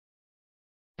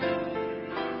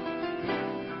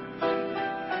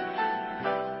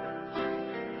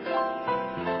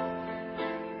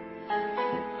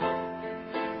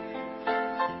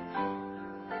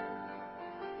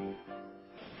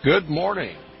Good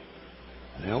morning.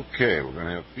 Okay, we're going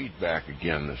to have feedback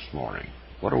again this morning.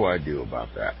 What do I do about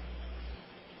that?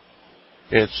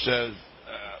 It says,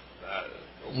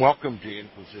 welcome to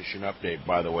Inquisition Update,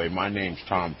 by the way. My name's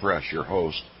Tom Fresh, your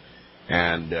host,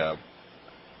 and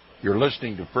you're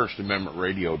listening to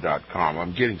FirstAmendmentRadio.com.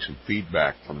 I'm getting some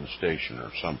feedback from the station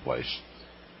or someplace.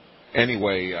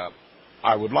 Anyway,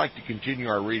 I would like to continue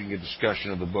our reading and discussion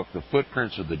of the book, The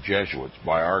Footprints of the Jesuits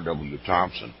by R.W.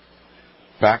 Thompson.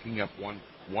 Backing up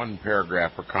one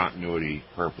paragraph for continuity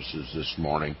purposes this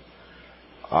morning.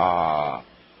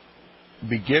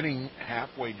 Beginning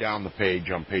halfway down the page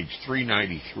on page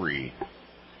 393,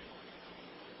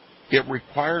 it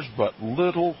requires but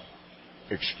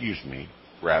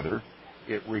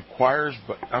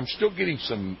I'm still getting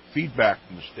some feedback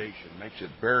from the station. It makes it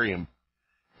very,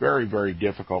 very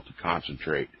difficult to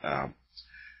concentrate.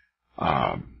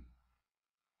 I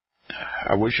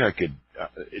wish I could.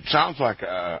 It sounds like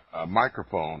a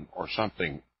microphone or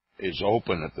something is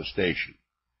open at the station.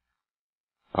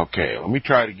 Okay, let me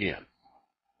try it again.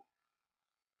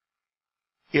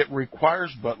 It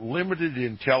requires but limited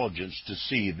intelligence to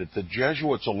see that the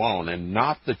Jesuits alone and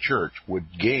not the Church would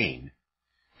gain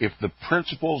if the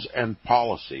principles and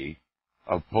policy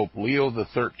of Pope Leo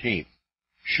XIII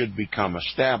should become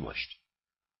established.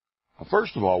 Well,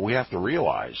 first of all, we have to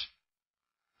realize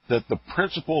that the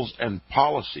principles and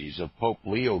policies of Pope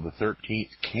Leo XIII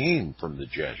came from the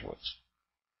Jesuits.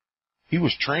 He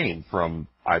was trained from,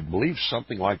 I believe,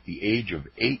 something like the age of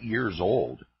 8 years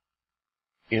old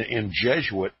in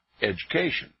Jesuit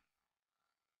education.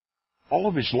 All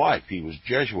of his life he was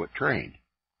Jesuit trained.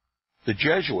 The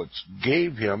Jesuits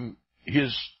gave him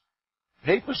his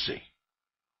papacy.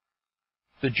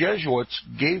 The Jesuits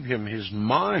gave him his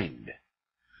mind.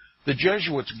 The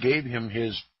Jesuits gave him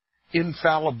his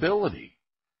infallibility.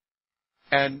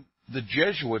 And the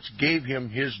Jesuits gave him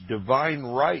his divine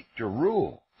right to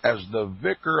rule as the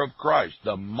vicar of Christ,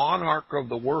 the monarch of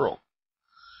the world.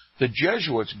 The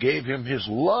Jesuits gave him his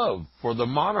love for the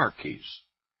monarchies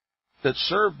that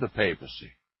served the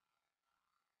papacy.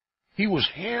 He was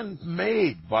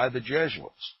handmade by the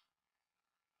Jesuits.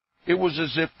 It was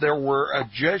as if there were a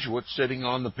Jesuit sitting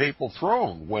on the papal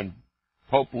throne when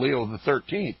Pope Leo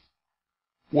XIII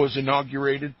was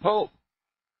inaugurated Pope.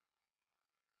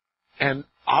 And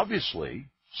obviously,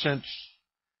 since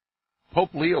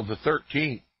Pope Leo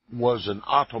XIII was an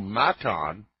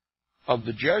automaton of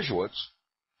the Jesuits,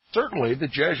 certainly the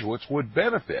Jesuits would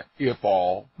benefit if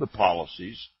all the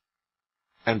policies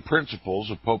and principles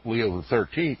of Pope Leo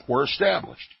XIII were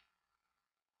established.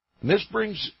 And this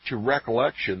brings to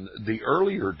recollection the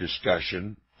earlier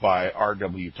discussion by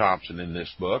R.W. Thompson in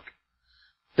this book,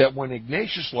 that when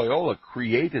Ignatius Loyola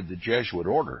created the Jesuit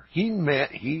order,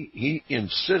 he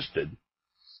insisted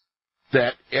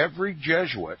that every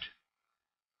Jesuit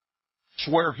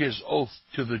swear his oath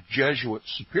to the Jesuit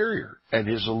superior and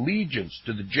his allegiance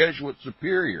to the Jesuit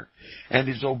superior and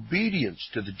his obedience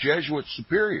to the Jesuit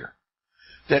superior,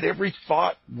 that every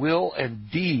thought, will,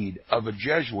 and deed of a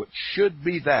Jesuit should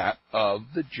be that of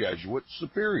the Jesuit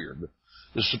superior,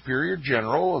 the superior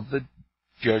general of the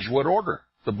Jesuit order,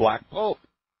 the Black Pope.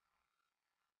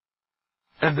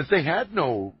 And that they had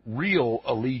no real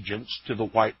allegiance to the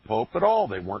White Pope at all.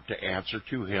 They weren't to answer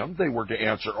to him. They were to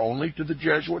answer only to the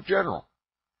Jesuit general.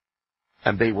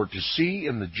 And they were to see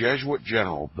in the Jesuit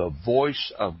general the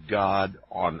voice of God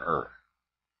on earth.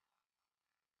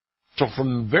 So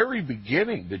from the very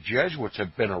beginning, the Jesuits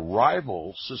have been a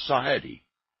rival society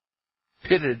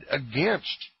pitted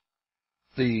against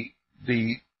the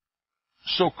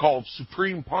so-called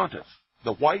Supreme Pontiff,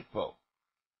 the White Pope.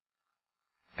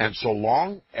 And so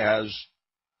long as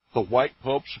the White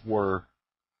Popes were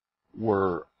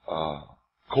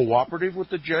cooperative with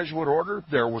the Jesuit order,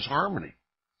 there was harmony.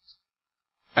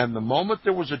 And the moment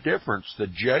there was a difference, the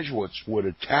Jesuits would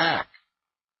attack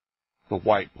the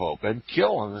White Pope and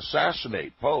kill and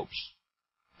assassinate popes.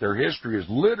 Their history is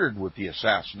littered with the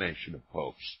assassination of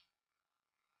popes.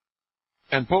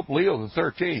 And Pope Leo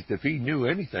XIII, if he knew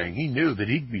anything, he knew that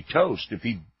he'd be toast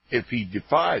if he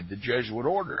defied the Jesuit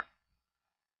order.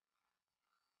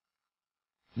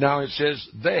 Now it says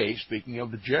they, speaking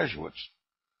of the Jesuits,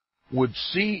 would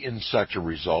see in such a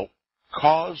result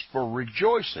cause for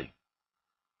rejoicing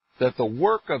that the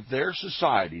work of their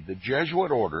society, the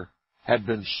Jesuit order, had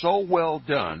been so well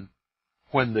done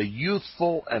when the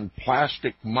youthful and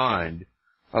plastic mind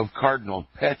of Cardinal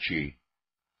Pecci,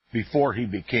 before he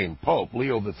became Pope,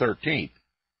 Leo XIII,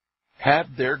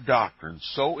 had their doctrine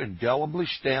so indelibly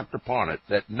stamped upon it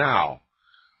that now,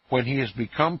 when he has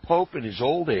become Pope in his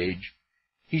old age,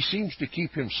 he seems to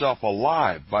keep himself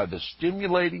alive by the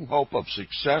stimulating hope of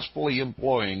successfully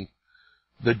employing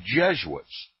the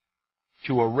Jesuits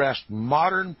to arrest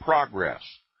modern progress,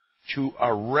 to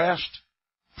arrest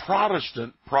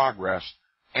Protestant progress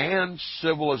and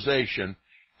civilization,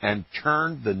 and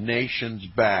turn the nations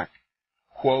back,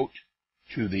 quote,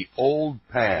 to the old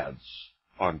paths,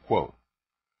 unquote.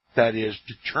 That is,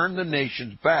 to turn the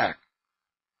nations back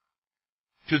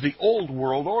to the old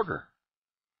world order.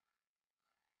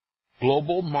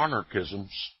 Global monarchisms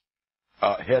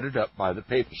headed up by the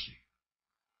papacy.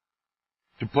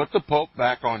 To put the Pope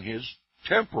back on his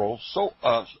temporal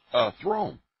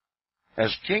throne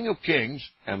as King of Kings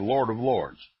and Lord of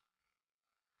Lords.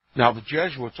 Now, the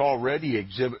Jesuits already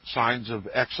exhibit signs of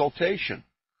exaltation,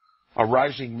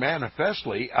 arising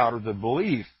manifestly out of the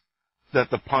belief that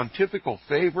the pontifical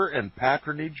favor and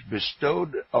patronage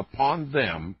bestowed upon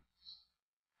them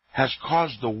has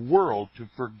caused the world to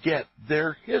forget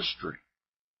their history.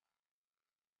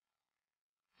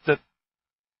 That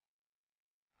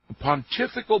the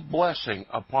pontifical blessing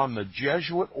upon the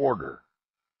Jesuit order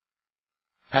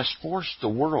has forced the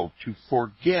world to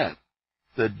forget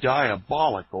the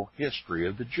diabolical history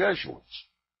of the Jesuits,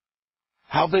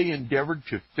 how they endeavored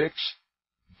to fix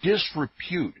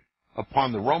disrepute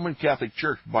upon the Roman Catholic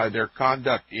Church by their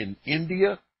conduct in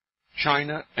India,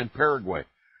 China, and Paraguay.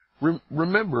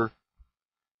 Remember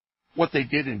what they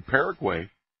did in Paraguay.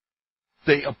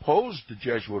 They opposed the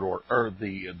Jesuit or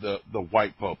the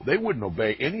White Pope. They wouldn't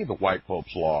obey any of the White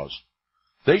Pope's laws.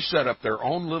 They set up their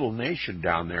own little nation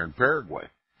down there in Paraguay.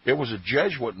 It was a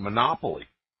Jesuit monopoly.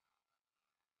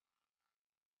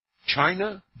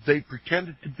 China, they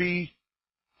pretended to be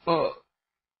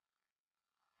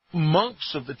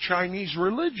monks of the Chinese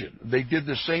religion. They did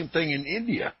the same thing in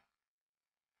India.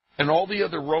 And all the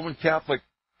other Roman Catholic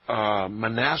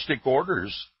monastic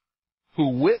orders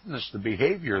who witnessed the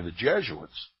behavior of the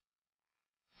Jesuits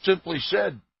simply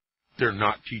said they're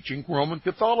not teaching Roman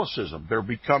Catholicism. They're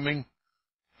becoming,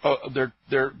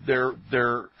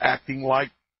 they're acting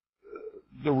like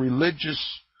the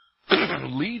religious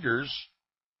leaders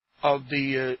of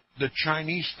the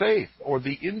Chinese faith or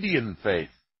the Indian faith.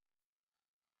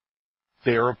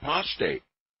 They are apostate,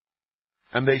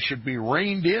 and they should be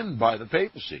reined in by the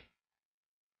papacy.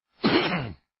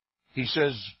 He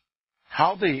says,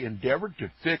 how they endeavored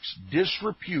to fix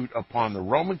disrepute upon the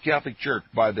Roman Catholic Church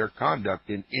by their conduct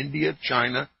in India,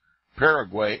 China,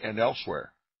 Paraguay, and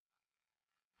elsewhere.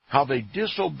 How they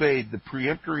disobeyed the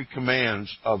peremptory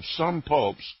commands of some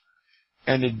popes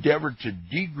and endeavored to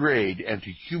degrade and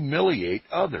to humiliate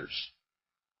others.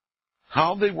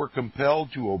 How they were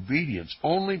compelled to obedience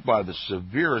only by the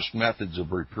severest methods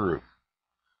of reproof.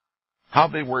 How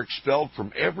they were expelled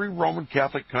from every Roman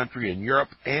Catholic country in Europe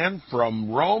and from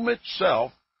Rome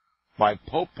itself by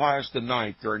Pope Pius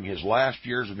IX during his last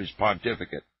years of his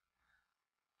pontificate.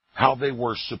 How they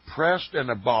were suppressed and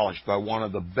abolished by one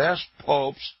of the best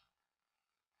popes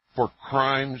for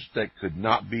crimes that could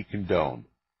not be condoned.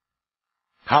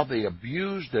 How they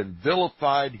abused and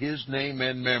vilified his name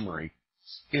and memory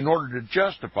in order to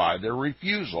justify their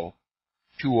refusal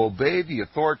to obey the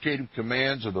authoritative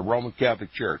commands of the Roman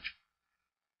Catholic Church,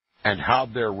 and how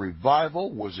their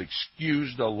revival was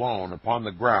excused alone upon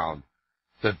the ground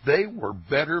that they were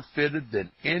better fitted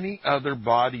than any other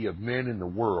body of men in the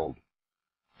world,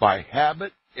 by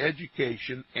habit,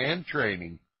 education, and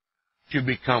training, to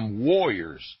become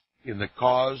warriors in the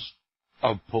cause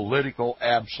of political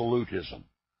absolutism,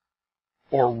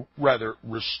 or rather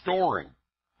restoring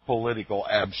political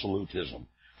absolutism,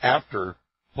 after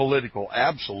political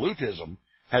absolutism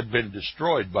had been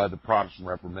destroyed by the Protestant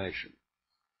Reformation.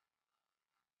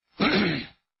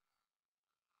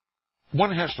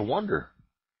 One has to wonder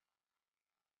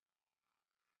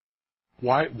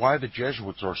why the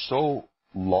Jesuits are so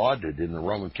lauded in the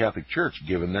Roman Catholic Church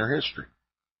given their history.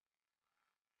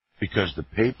 Because the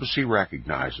papacy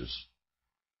recognizes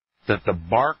that the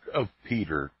bark of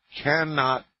Peter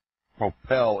cannot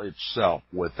propel itself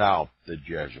without the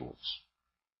Jesuits.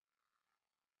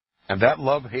 And that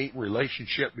love-hate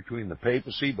relationship between the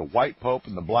papacy, the White Pope,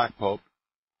 and the Black Pope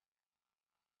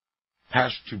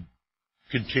has to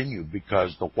continue,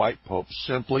 because the White Pope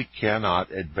simply cannot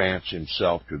advance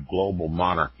himself to global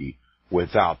monarchy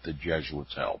without the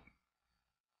Jesuits' help.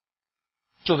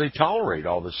 So they tolerate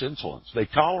all this insolence. They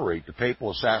tolerate the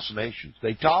papal assassinations.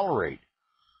 They tolerate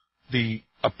the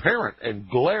apparent and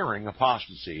glaring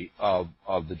apostasy of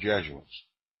the Jesuits.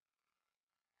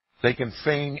 They can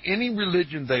feign any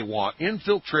religion they want,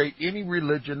 infiltrate any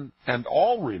religion and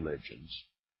all religions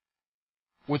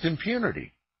with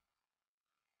impunity.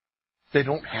 They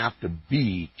don't have to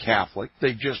be Catholic.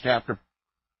 They just have to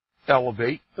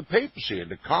elevate the papacy and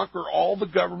to conquer all the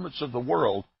governments of the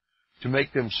world to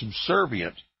make them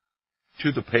subservient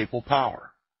to the papal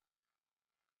power.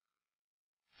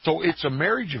 So it's a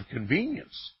marriage of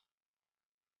convenience.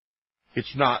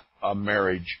 It's not a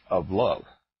marriage of love.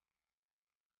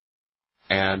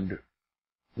 And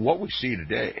what we see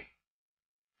today,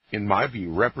 in my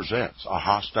view, represents a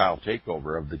hostile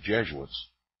takeover of the Jesuits,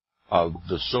 of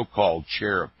the so-called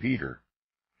chair of Peter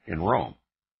in Rome.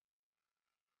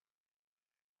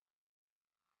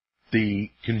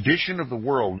 The condition of the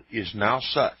world is now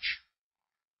such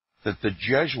that the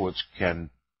Jesuits can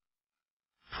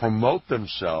promote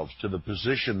themselves to the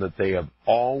position that they have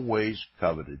always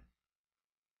coveted,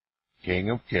 King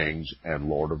of Kings and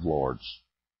Lord of Lords.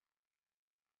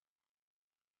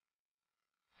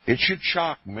 It should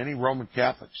shock many Roman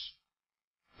Catholics,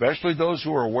 especially those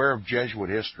who are aware of Jesuit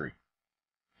history.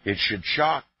 It should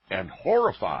shock and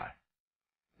horrify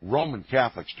Roman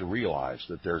Catholics to realize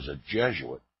that there's a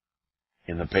Jesuit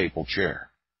in the papal chair.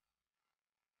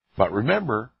 But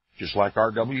remember, just like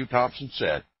R.W. Thompson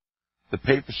said, the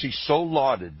papacy so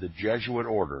lauded the Jesuit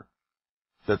order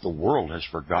that the world has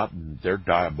forgotten their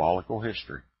diabolical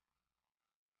history.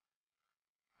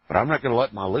 But I'm not going to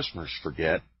let my listeners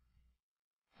forget.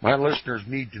 My listeners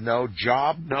need to know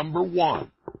job number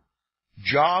one.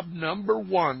 Job number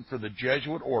one for the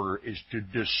Jesuit order is to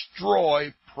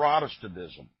destroy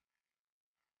Protestantism.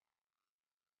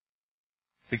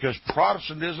 Because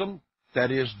Protestantism, that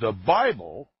is the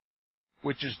Bible,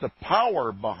 which is the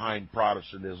power behind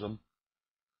Protestantism,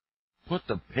 put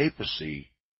the papacy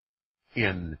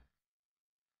in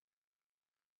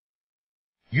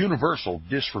universal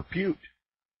disrepute,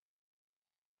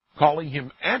 calling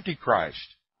him Antichrist.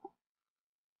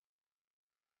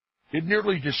 It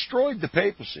nearly destroyed the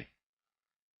papacy.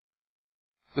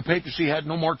 The papacy had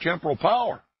no more temporal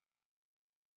power.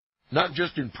 Not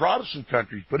just in Protestant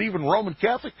countries, but even Roman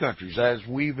Catholic countries, as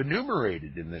we've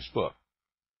enumerated in this book.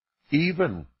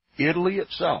 Even Italy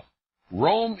itself,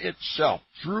 Rome itself,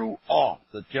 threw off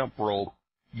the temporal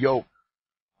yoke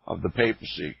of the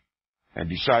papacy and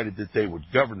decided that they would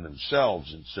govern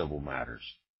themselves in civil matters.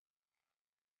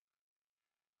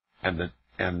 And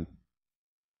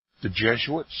the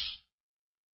Jesuits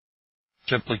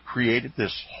simply created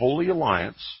this holy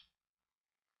alliance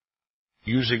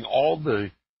using all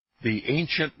the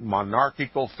ancient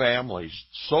monarchical families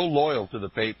so loyal to the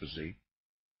papacy,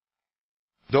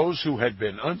 those who had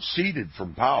been unseated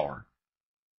from power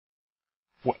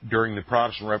during the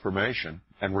Protestant Reformation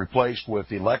and replaced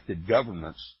with elected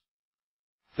governments.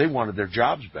 They wanted their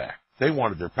jobs back. They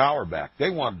wanted their power back.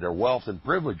 They wanted their wealth and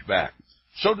privilege back.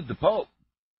 So did the Pope.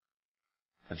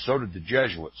 And so did the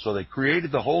Jesuits. So they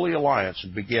created the Holy Alliance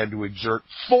and began to exert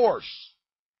force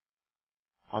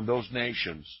on those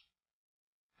nations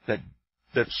that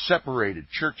separated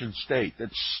church and state,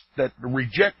 that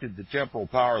rejected the temporal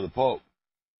power of the Pope.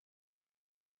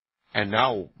 And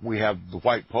now we have the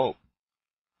White Pope,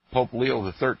 Pope Leo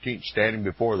XIII, standing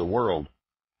before the world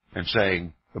and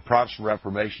saying, the Protestant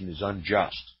Reformation is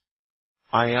unjust.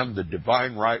 I am the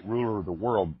divine right ruler of the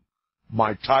world.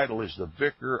 My title is the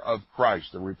Vicar of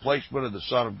Christ, the replacement of the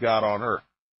Son of God on earth.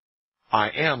 I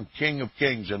am King of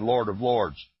Kings and Lord of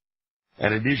Lords.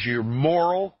 And it is your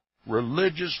moral,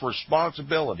 religious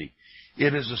responsibility.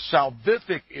 It is a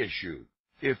salvific issue,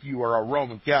 if you are a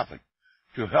Roman Catholic,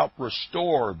 to help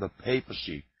restore the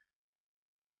papacy.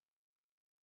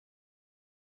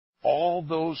 All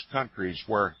those countries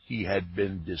where he had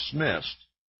been dismissed,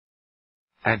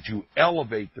 and to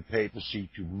elevate the papacy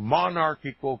to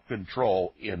monarchical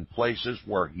control in places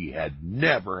where he had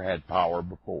never had power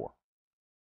before.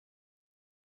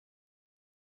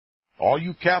 All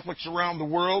you Catholics around the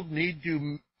world need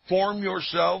to form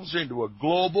yourselves into a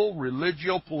global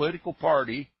religio-political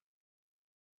party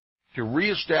to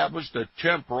reestablish the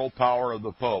temporal power of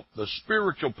the Pope, the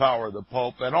spiritual power of the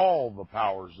Pope, and all the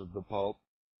powers of the Pope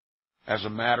as a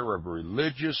matter of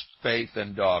religious faith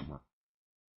and dogma.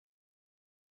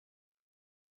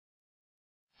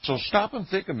 So stop and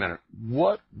think a minute.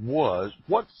 What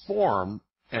form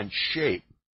and shape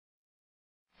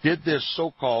did this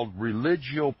so-called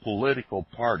religio-political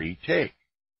party take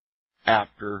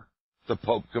after the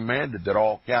Pope commanded that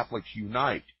all Catholics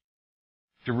unite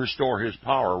to restore his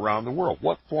power around the world?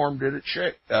 What form did it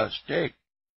take?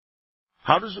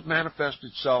 How does it manifest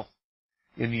itself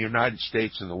in the United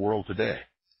States and the world today?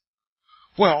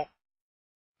 Well,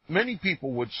 many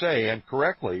people would say, and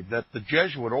correctly, that the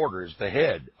Jesuit order is the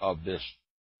head of this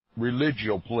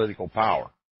religio-political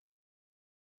power.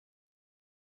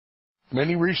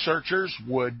 Many researchers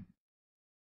would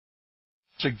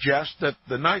suggest that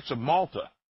the Knights of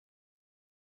Malta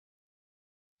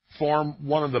form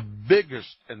one of the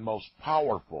biggest and most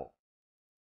powerful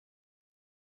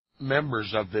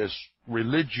members of this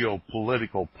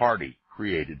religio-political party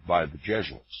created by the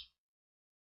Jesuits.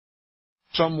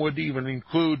 Some would even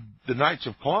include the Knights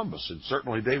of Columbus, and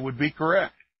certainly they would be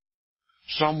correct.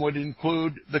 Some would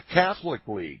include the Catholic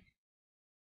League.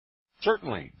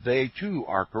 Certainly, they too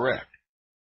are correct.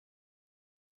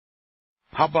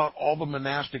 How about all the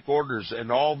monastic orders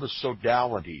and all the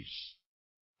sodalities,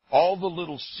 all the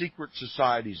little secret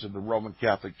societies of the Roman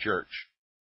Catholic Church?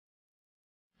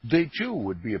 They too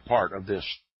would be a part of this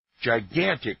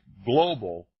gigantic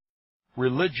global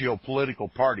religio-political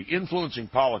party, influencing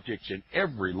politics in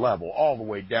every level, all the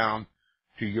way down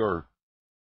to your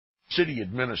city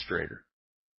administrator,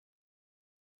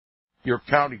 your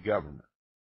county government,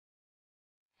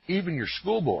 even your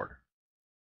school board.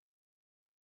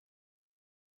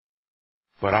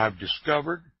 But I've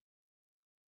discovered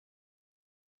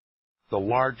the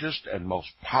largest and most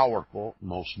powerful,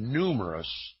 most numerous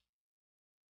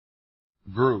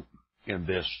group in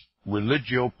this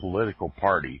religio-political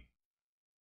party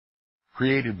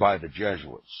created by the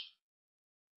Jesuits,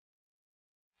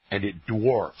 and it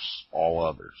dwarfs all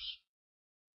others.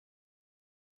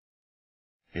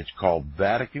 It's called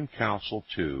Vatican Council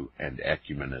II and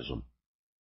Ecumenism.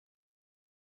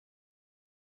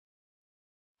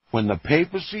 When the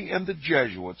papacy and the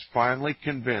Jesuits finally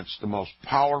convinced the most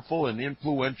powerful and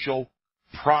influential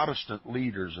Protestant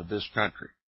leaders of this country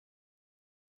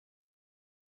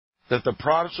that the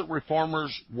Protestant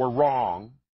reformers were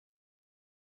wrong,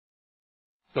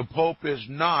 the Pope is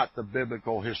not the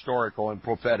biblical, historical, and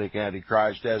prophetic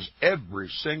Antichrist, as every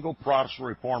single Protestant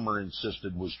reformer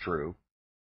insisted was true,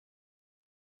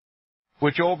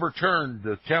 which overturned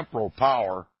the temporal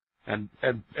power and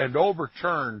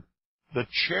overturned the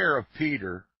chair of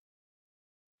Peter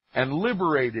and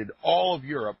liberated all of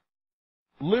Europe,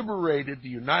 liberated the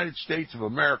United States of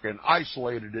America and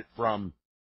isolated it from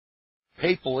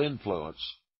papal influence.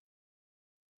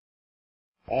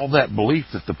 All that belief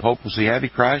that the Pope was the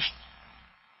Antichrist,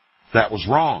 that was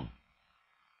wrong.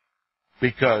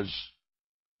 Because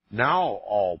now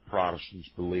all Protestants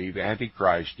believe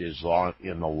Antichrist is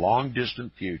in the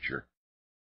long-distant future.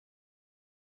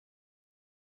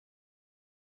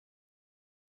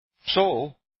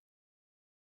 So,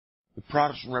 the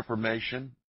Protestant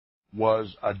Reformation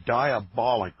was a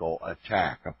diabolical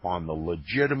attack upon the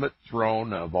legitimate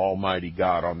throne of Almighty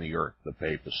God on the earth, the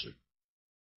papacy.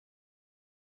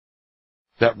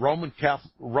 That Roman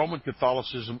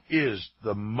Catholicism is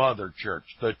the mother church,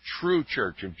 the true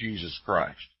church of Jesus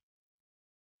Christ.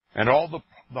 And all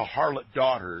the harlot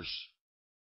daughters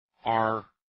are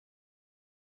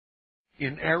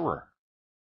in error.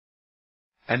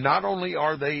 And not only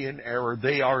are they in error,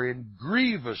 they are in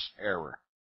grievous error.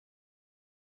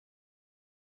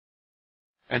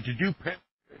 And to do penance,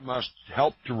 they must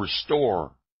help to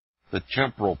restore the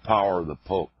temporal power of the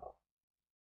Pope,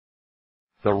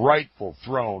 the rightful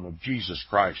throne of Jesus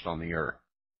Christ on the earth.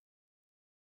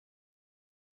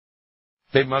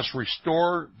 They must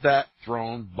restore that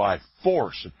throne by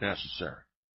force if necessary.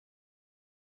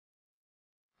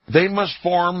 They must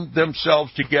form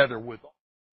themselves together with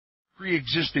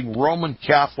pre-existing Roman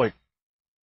Catholic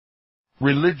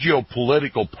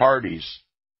religio-political parties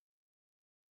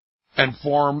and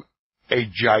form a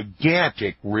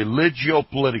gigantic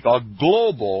religio-political, a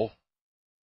global,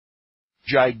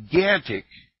 gigantic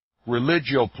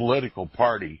religio-political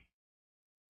party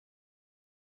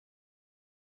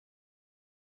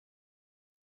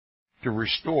to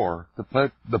restore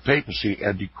the papacy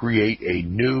and to create a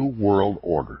new world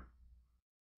order.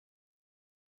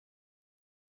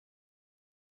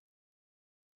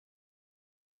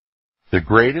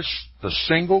 The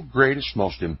single greatest,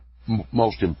 most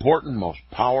important, most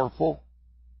powerful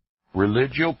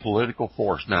religio-political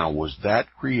force now was that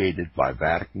created by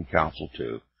Vatican Council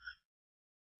II.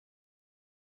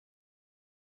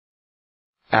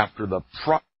 After the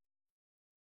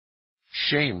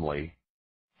shamefully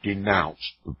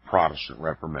denounced the Protestant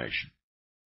Reformation.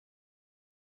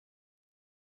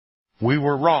 We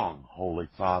were wrong, Holy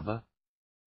Father.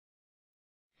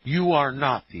 You are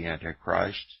not the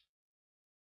Antichrist.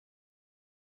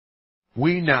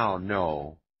 We now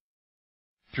know,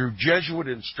 through Jesuit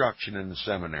instruction in the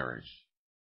seminaries,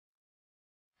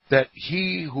 that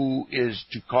he who is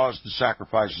to cause the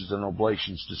sacrifices and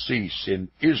oblations to cease in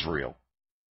Israel,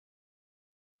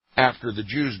 after the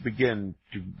Jews begin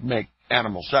to make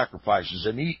animal sacrifices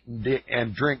and eat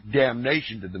and drink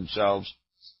damnation to themselves,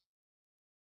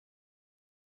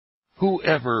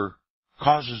 whoever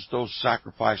causes those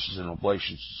sacrifices and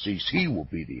oblations to cease, he will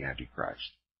be the Antichrist.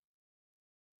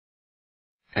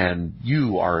 And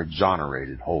you are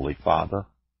exonerated, Holy Father.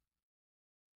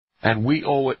 And we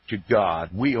owe it to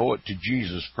God, we owe it to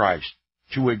Jesus Christ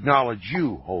to acknowledge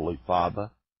you, Holy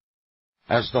Father,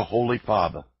 as the Holy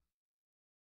Father.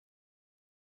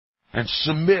 And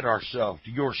submit ourselves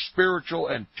to your spiritual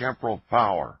and temporal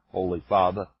power, Holy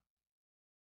Father.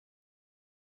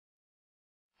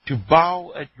 To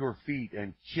bow at your feet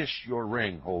and kiss your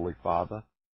ring, Holy Father.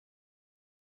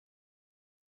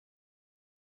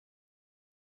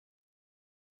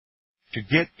 To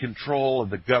get control of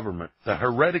the government, the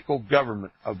heretical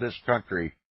government of this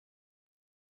country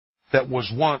that was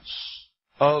once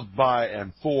of, by,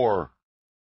 and for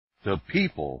the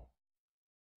people,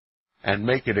 and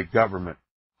make it a government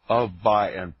of,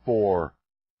 by, and for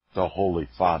the Holy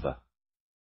Father.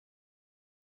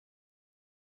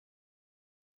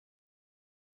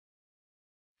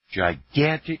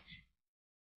 Gigantic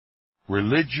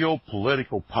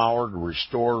religio-political power to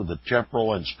restore the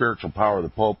temporal and spiritual power of the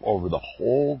Pope over the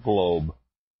whole globe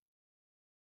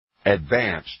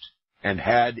advanced and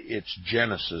had its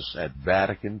genesis at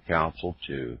Vatican Council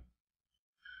II,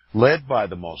 led by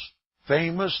the most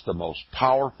famous, the most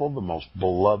powerful, the most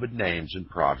beloved names in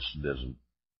Protestantism.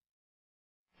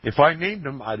 If I named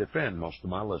them, I'd offend most of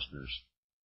my listeners,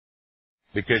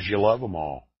 because you love them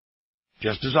all,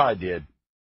 just as I did.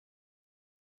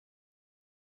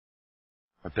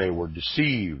 But they were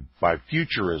deceived by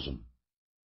futurism,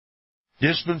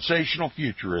 dispensational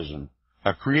futurism,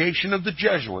 a creation of the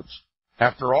Jesuits.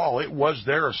 After all, it was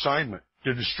their assignment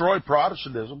to destroy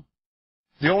Protestantism.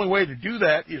 The only way to do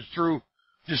that is through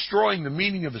destroying the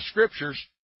meaning of the Scriptures,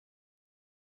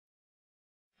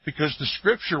 because the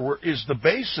Scripture is the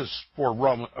basis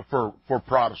for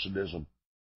Protestantism.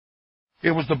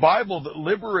 It was the Bible that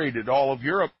liberated all of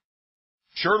Europe.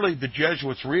 Surely the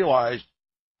Jesuits realized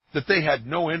that they had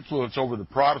no influence over the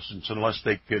Protestants unless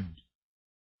they could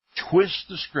twist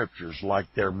the Scriptures like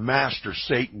their master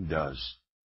Satan does.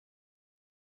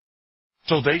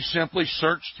 So they simply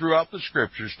searched throughout the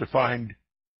Scriptures to find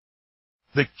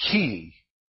the key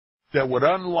that would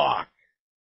unlock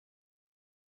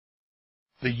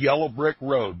the yellow brick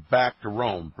road back to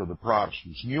Rome for the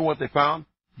Protestants. And you know what they found?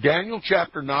 Daniel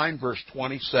chapter 9, verse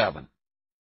 27.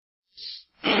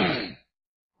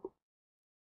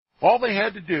 All they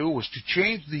had to do was to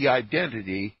change the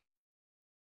identity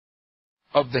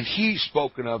of the he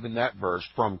spoken of in that verse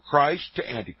from Christ to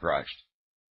Antichrist.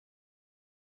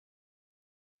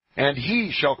 And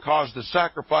he shall cause the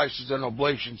sacrifices and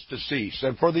oblations to cease.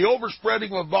 And for the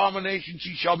overspreading of abominations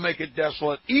he shall make it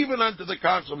desolate, even unto the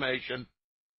consummation.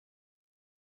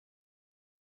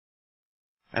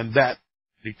 And that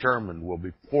determined will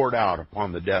be poured out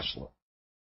upon the desolate.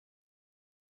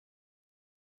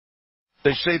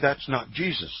 They say that's not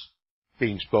Jesus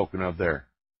being spoken of there.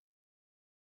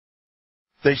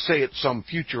 They say it's some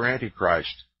future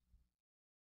Antichrist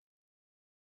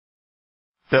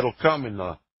that'll come in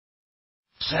the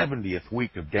 70th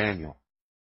week of Daniel,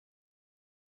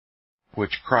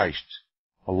 which Christ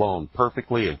alone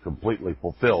perfectly and completely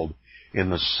fulfilled in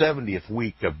the 70th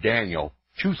week of Daniel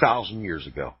 2,000 years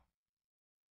ago.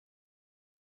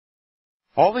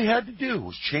 All they had to do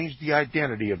was change the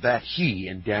identity of that he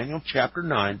in Daniel chapter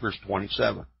 9, verse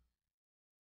 27,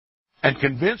 and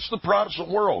convince the Protestant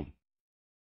world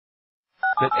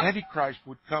that Antichrist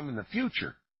would come in the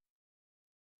future.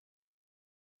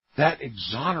 That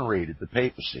exonerated the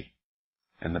papacy.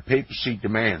 And the papacy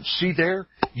demands, see there,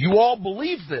 you all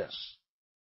believe this.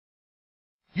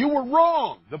 You were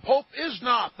wrong. The Pope is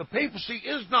not, the papacy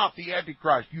is not the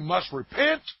Antichrist. You must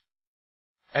repent,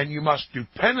 and you must do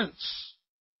penance.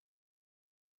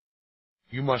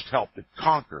 You must help to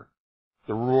conquer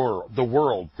the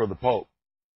world for the Pope.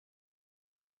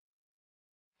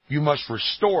 You must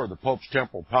restore the Pope's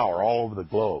temporal power all over the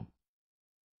globe.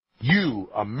 You,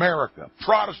 America,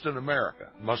 Protestant America,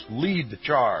 must lead the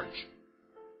charge.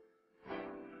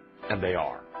 And they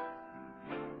are.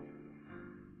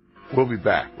 We'll be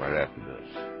back right after this.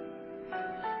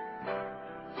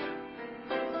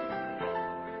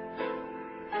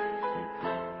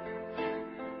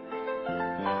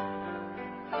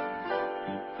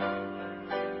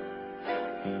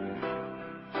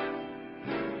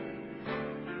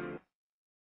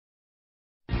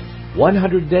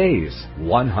 100 days,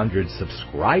 100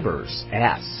 subscribers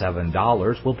at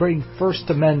 $7 will bring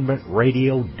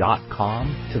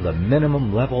FirstAmendmentRadio.com to the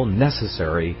minimum level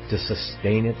necessary to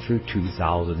sustain it through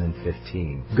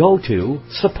 2015. Go to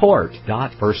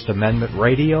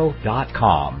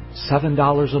support.FirstAmendmentRadio.com.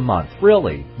 $7 a month.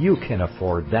 Really, you can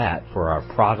afford that for our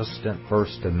Protestant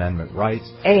First Amendment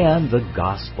rights and the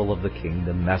gospel of the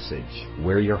kingdom message.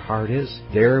 Where your heart is,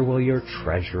 there will your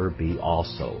treasure be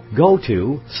also. Go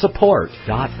to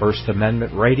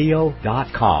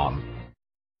support.FirstAmendmentRadio.com.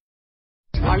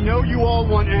 I know you all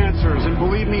want answers, and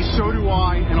believe me, so do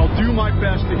I, and I'll do my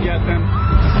best to get them.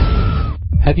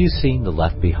 Have you seen the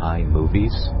Left Behind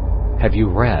movies? Have you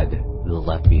read the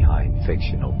Left Behind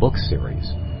fictional book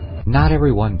series? Not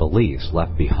everyone believes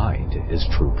Left Behind is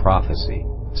true prophecy.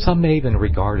 Some may even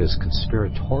regard as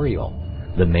conspiratorial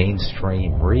the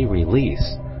mainstream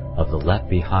re-release of the Left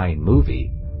Behind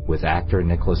movie with actor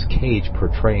Nicolas Cage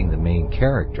portraying the main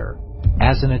character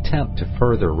as an attempt to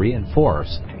further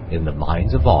reinforce in the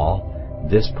minds of all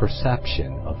this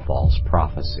perception of false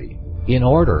prophecy in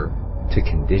order to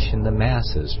condition the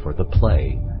masses for the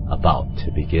play about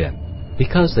to begin.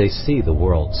 Because they see the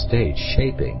world stage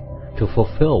shaping to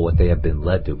fulfill what they have been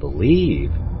led to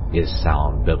believe is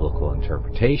sound biblical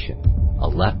interpretation, a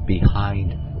Left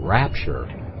Behind rapture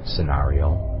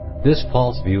scenario. This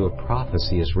false view of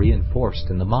prophecy is reinforced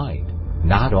in the mind,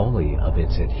 not only of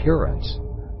its adherents,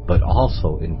 but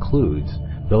also includes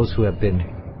those who have been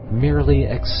merely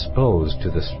exposed to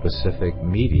the specific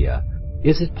media.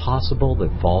 Is it possible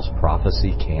that false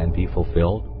prophecy can be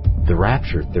fulfilled? The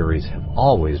rapture theories have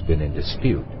always been in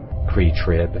dispute.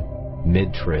 Pre-trib,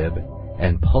 mid-trib,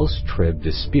 and post-trib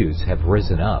disputes have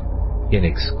risen up in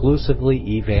exclusively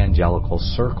evangelical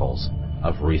circles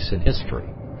of recent history.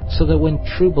 So that when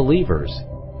true believers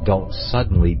don't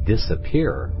suddenly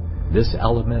disappear, this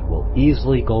element will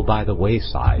easily go by the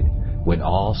wayside when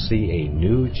all see a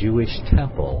new Jewish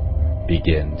temple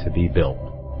begin to be built.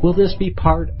 Will this be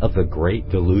part of the great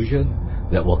delusion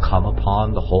that will come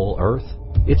upon the whole earth?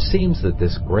 It seems that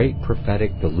this great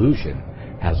prophetic delusion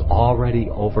has already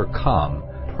overcome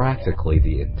practically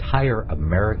the entire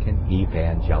American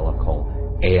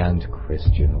evangelical and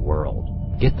Christian world.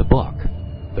 Get the book.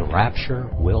 The rapture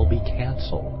will be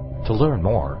canceled. To learn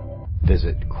more,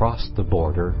 visit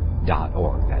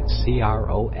crosstheborder.org. That's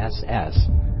CROSS,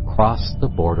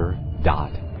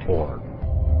 crosstheborder.org.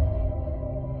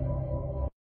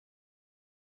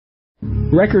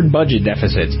 Record budget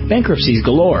deficits, bankruptcies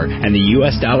galore, and the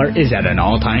U.S. dollar is at an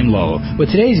all-time low. With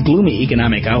today's gloomy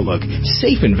economic outlook,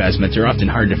 safe investments are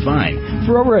often hard to find.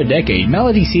 For over a decade,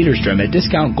 Melody Cedarstrom at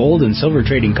Discount Gold and Silver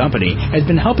Trading Company has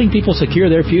been helping people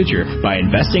secure their future by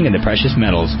investing in the precious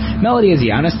metals. Melody has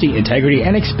the honesty, integrity,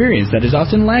 and experience that is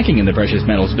often lacking in the precious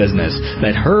metals business.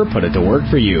 Let her put it to work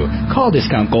for you. Call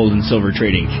Discount Gold and Silver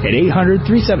Trading at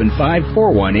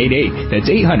 800-375-4188. That's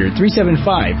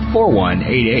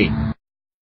 800-375-4188.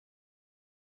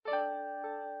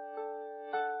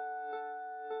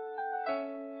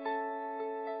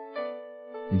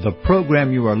 The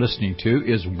program you are listening to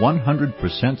is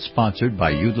 100% sponsored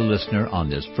by you, the listener, on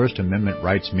this First Amendment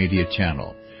Rights Media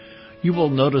channel. You will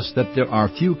notice that there are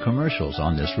few commercials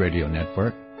on this radio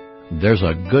network. There's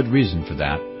a good reason for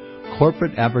that.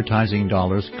 Corporate advertising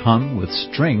dollars come with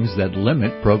strings that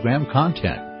limit program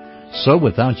content. So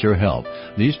without your help,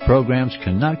 these programs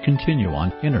cannot continue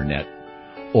on Internet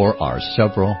or our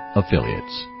several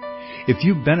affiliates. If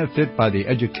you benefit by the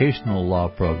educational law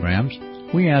programs,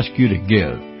 we ask you to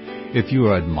give. If you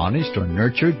are admonished or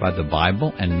nurtured by the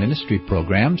Bible and ministry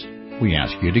programs, we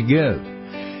ask you to give.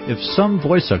 If some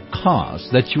voice a cause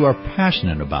that you are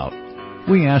passionate about,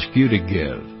 we ask you to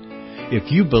give. If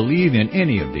you believe in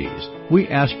any of these, we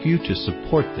ask you to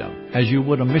support them as you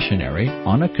would a missionary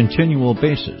on a continual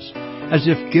basis, as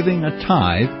if giving a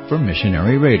tithe for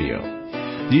missionary radio.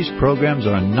 These programs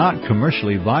are not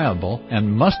commercially viable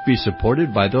and must be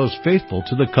supported by those faithful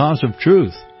to the cause of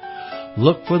truth.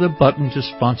 Look for the button to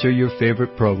sponsor your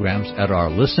favorite programs at our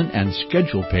listen and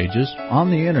schedule pages on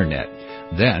the Internet.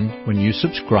 Then, when you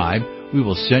subscribe, we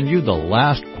will send you the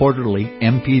last quarterly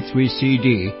MP3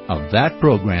 CD of that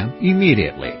program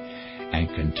immediately,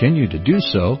 and continue to do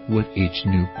so with each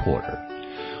new quarter.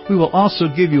 We will also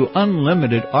give you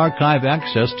unlimited archive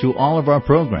access to all of our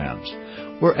programs.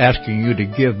 We're asking you to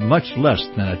give much less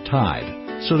than a tithe,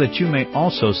 so that you may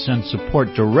also send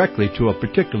support directly to a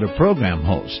particular program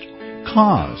host,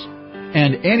 cause,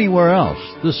 and anywhere else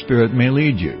the Spirit may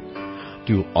lead you.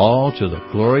 Do all to the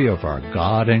glory of our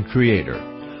God and Creator,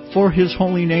 for His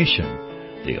holy nation,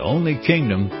 the only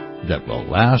kingdom that will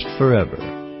last forever.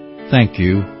 Thank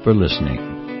you for listening.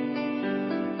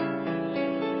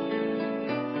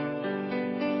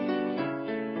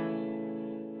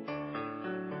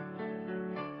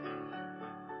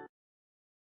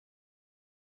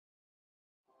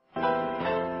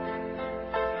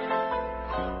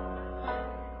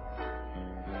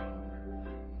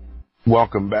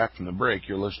 Welcome back from the break.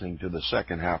 You're listening to the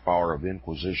second half hour of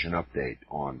Inquisition Update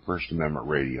on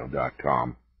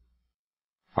FirstAmendmentRadio.com.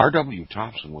 R.W.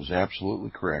 Thompson was absolutely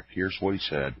correct. Here's what he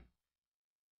said.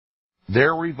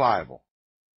 Their revival,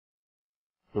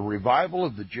 the revival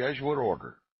of the Jesuit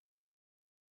order,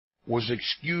 was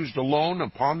excused alone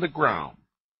upon the ground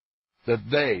that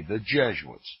they, the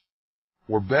Jesuits,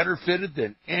 were better fitted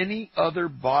than any other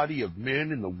body of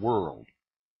men in the world,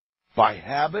 by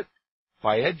habit,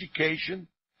 by education,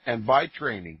 and by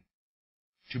training,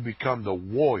 to become the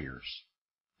warriors,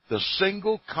 the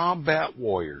single combat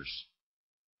warriors,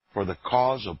 for the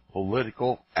cause of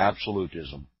political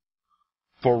absolutism,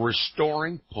 for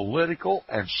restoring political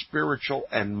and spiritual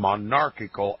and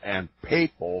monarchical and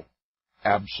papal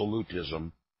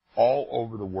absolutism all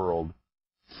over the world,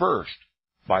 first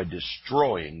by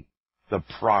destroying the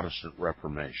Protestant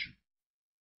Reformation.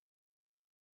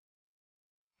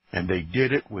 And they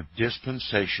did it with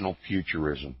dispensational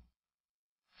futurism,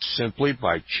 simply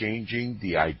by changing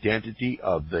the identity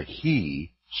of the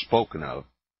He spoken of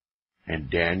in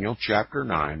Daniel chapter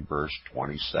 9, verse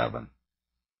 27.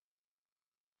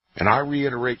 And I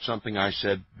reiterate something I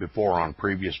said before on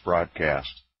previous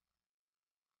broadcasts.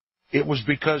 It was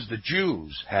because the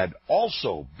Jews had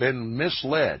also been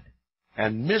misled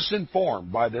and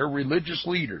misinformed by their religious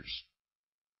leaders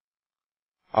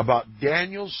about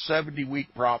Daniel's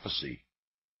 70-week prophecy.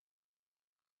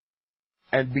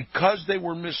 And because they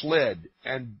were misled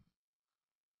and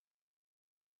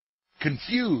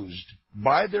confused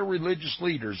by their religious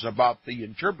leaders about the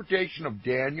interpretation of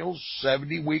Daniel's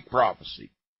 70-week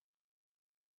prophecy,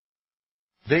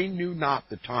 they knew not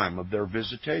the time of their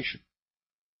visitation.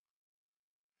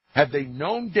 Had they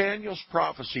known Daniel's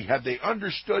prophecy, had they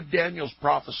understood Daniel's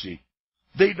prophecy,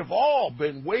 they'd have all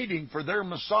been waiting for their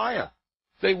Messiah.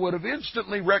 They would have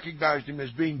instantly recognized him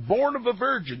as being born of a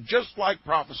virgin, just like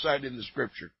prophesied in the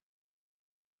Scripture,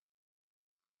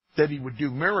 that he would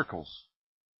do miracles.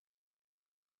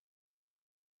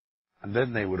 And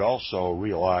then they would also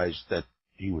realize that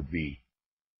he would be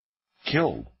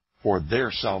killed for their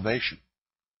salvation,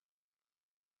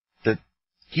 that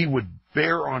he would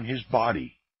bear on his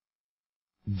body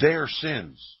their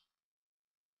sins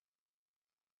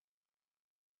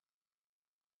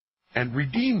and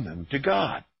redeem them to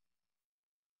God,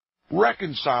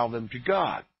 reconcile them to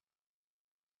God,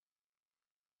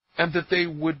 and that they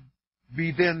would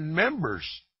be then members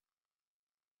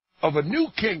of a new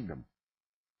kingdom,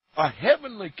 a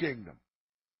heavenly kingdom.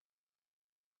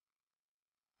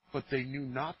 But they knew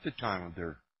not the time of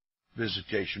their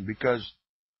visitation because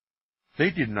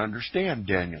they didn't understand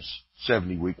Daniel's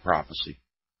 70-week prophecy.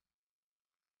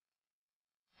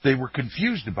 They were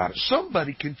confused about it.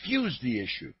 Somebody confused the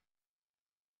issue.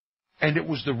 And it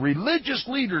was the religious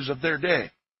leaders of their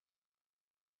day.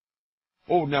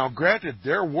 Oh, now granted,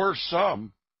 there were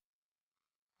some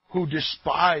who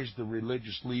despised the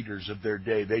religious leaders of their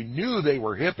day. They knew they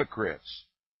were hypocrites,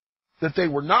 that they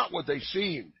were not what they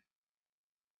seemed.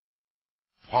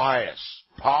 Pious,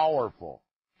 powerful,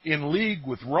 in league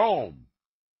with Rome.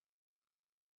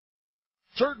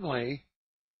 Certainly,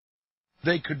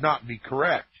 they could not be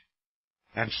correct.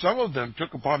 And some of them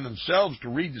took upon themselves to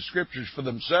read the Scriptures for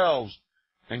themselves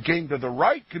and came to the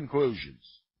right conclusions.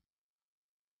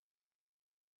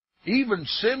 Even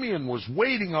Simeon was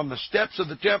waiting on the steps of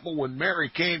the temple when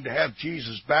Mary came to have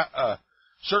Jesus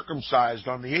circumcised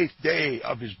on the 8th day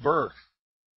of his birth.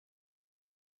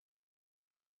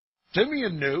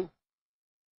 Simeon knew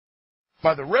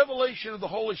by the revelation of the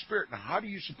Holy Spirit. Now, how do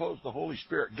you suppose the Holy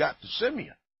Spirit got to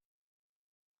Simeon?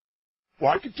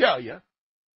 Well, I can tell you.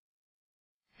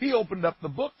 He opened up the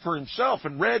book for himself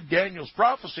and read Daniel's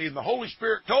prophecy, and the Holy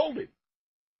Spirit told him,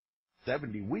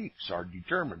 70 weeks are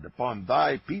determined upon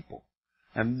thy people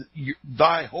and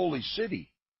thy holy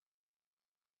city.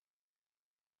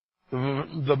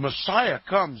 The Messiah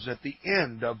comes at the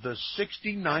end of the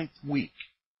 69th week.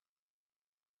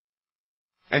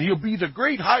 And he'll be the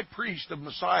great high priest of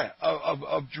Messiah,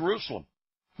 of Jerusalem.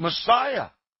 Messiah.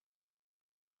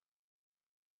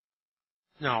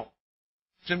 Now,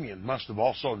 Simeon must have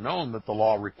also known that the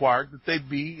law required that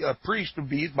a priest would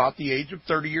be about the age of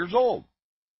 30 years old.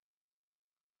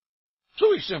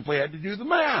 So he simply had to do the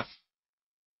math.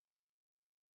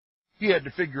 He had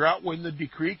to figure out when the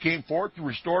decree came forth to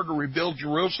restore, to rebuild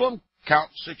Jerusalem,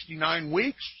 count 69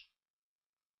 weeks,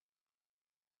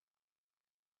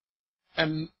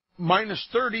 and minus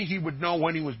 30, he would know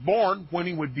when he was born, when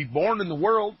he would be born in the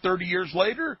world 30 years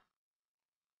later.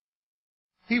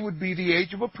 He would be the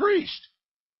age of a priest.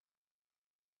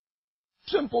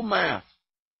 Simple math.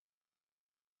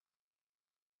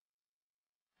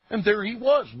 And there he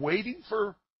was, waiting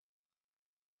for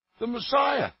the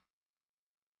Messiah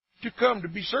to come to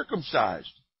be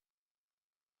circumcised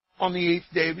on the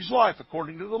 8th day of his life,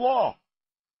 according to the law.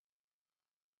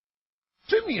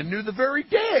 Simeon knew the very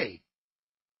day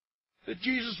that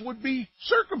Jesus would be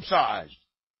circumcised.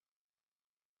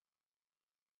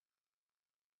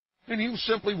 And he was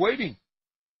simply waiting.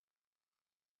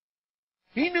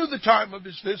 He knew the time of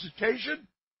his visitation.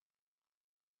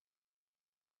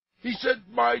 He said,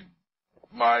 mine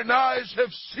eyes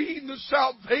have seen the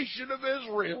salvation of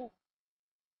Israel.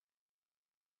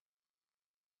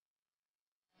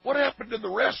 What happened to the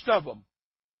rest of them?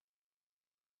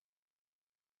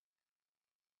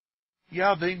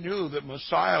 Yeah, they knew that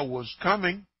Messiah was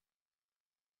coming,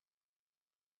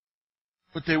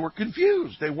 but they were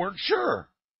confused. They weren't sure.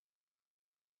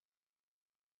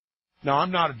 Now,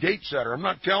 I'm not a date setter. I'm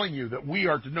not telling you that we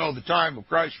are to know the time of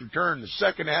Christ's return, the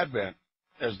second advent,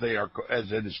 as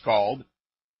it is called.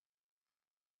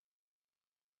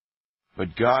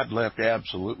 But God left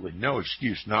absolutely no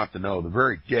excuse not to know the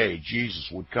very day Jesus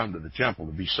would come to the temple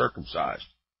to be circumcised,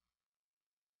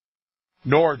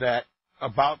 nor that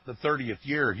about the 30th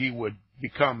year he would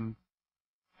become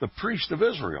the priest of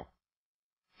Israel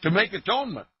to make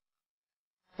atonement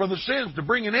for the sins, to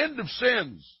bring an end of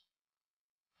sins,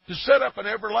 to set up an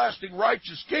everlasting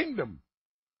righteous kingdom,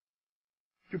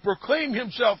 to proclaim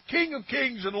himself King of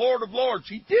kings and Lord of lords.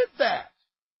 He did that.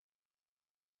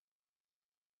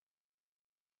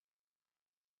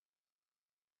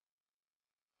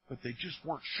 But they just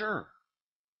weren't sure.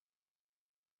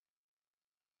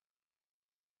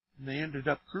 And they ended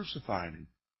up crucifying him.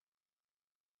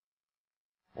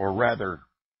 Or rather,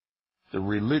 the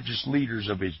religious leaders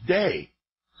of his day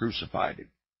crucified him.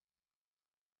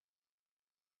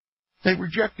 They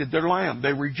rejected their lamb.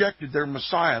 They rejected their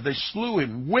Messiah. They slew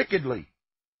him wickedly,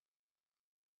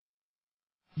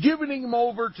 giving him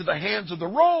over to the hands of the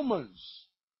Romans.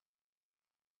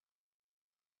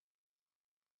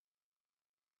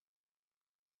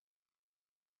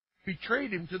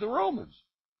 Betrayed him to the Romans.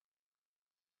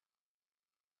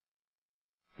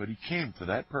 But he came for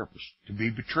that purpose, to be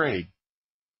betrayed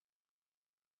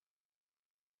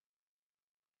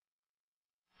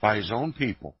by his own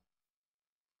people,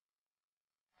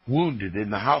 wounded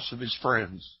in the house of his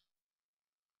friends,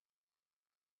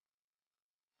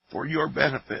 for your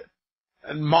benefit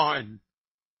and mine.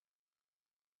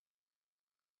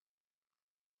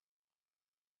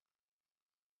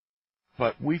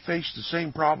 But we face the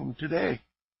same problem today.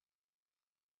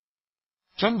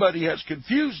 Somebody has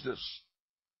confused us.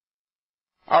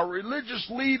 Our religious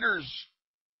leaders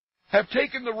have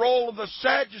taken the role of the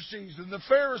Sadducees and the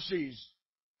Pharisees,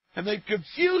 and they've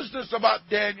confused us about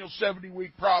Daniel's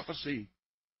 70-week prophecy.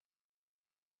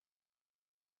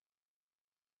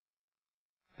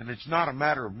 And it's not a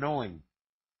matter of knowing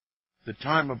the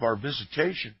time of our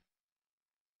visitation.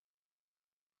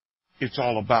 It's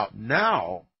all about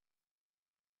now.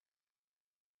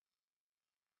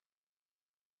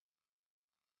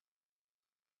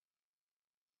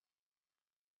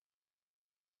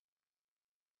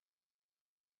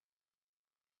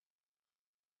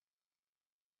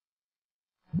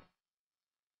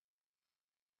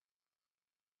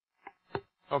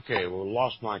 Okay, well,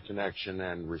 lost my connection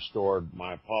and restored.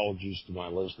 My apologies to my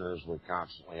listeners. We're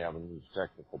constantly having these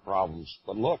technical problems.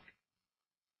 But look,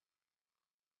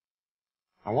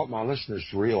 I want my listeners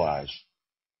to realize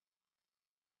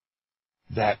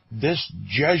that this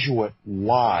Jesuit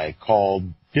lie called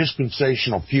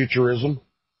dispensational futurism,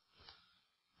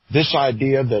 this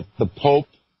idea that the Pope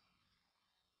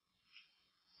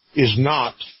is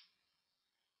not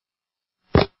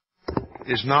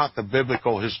the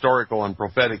biblical, historical, and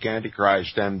prophetic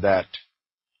Antichrist, and that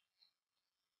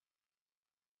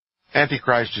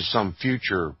Antichrist is some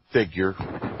future figure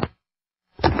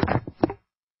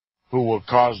who will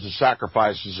cause the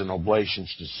sacrifices and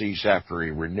oblations to cease after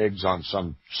he reneges on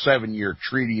some 7-year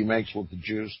treaty he makes with the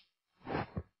Jews.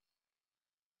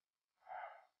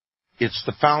 It's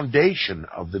the foundation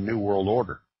of the New World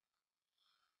Order.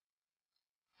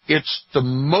 It's the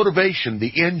motivation,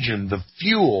 the engine, the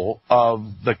fuel of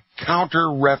the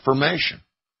Counter-Reformation.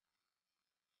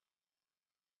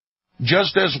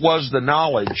 Just as was the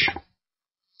knowledge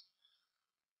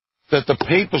that the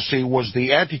papacy was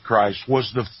the Antichrist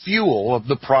was the fuel of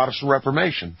the Protestant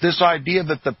Reformation. This idea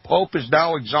that the Pope is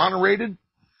now exonerated,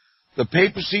 the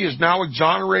papacy is now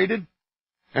exonerated,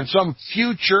 and some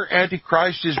future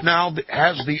Antichrist has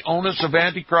the onus of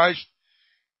Antichrist,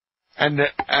 and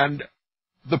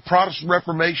the Protestant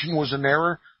Reformation was an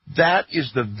error. That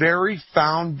is the very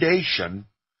foundation,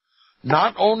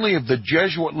 not only of the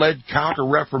Jesuit-led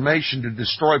Counter-Reformation to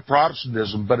destroy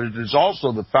Protestantism, but it is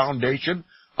also the foundation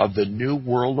of the New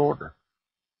World Order.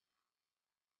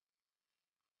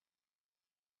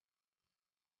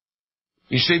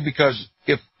 You see, because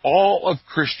if all of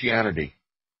Christianity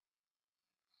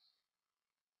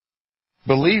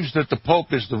believes that the Pope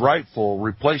is the rightful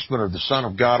replacement of the Son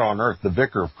of God on earth, the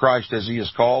Vicar of Christ as he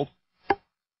is called,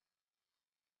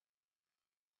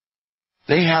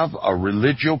 they have a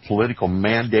religio-political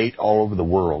mandate all over the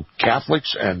world.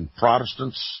 Catholics and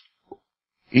Protestants,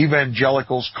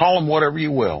 evangelicals, call them whatever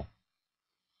you will,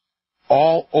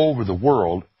 all over the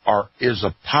world is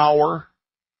a power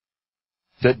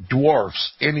that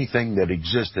dwarfs anything that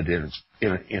existed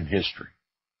in history.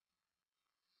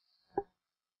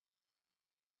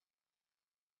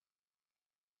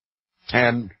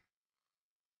 And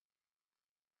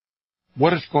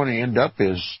what it's going to end up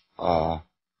is the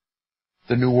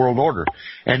New World Order.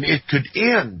 And it could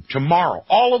end tomorrow.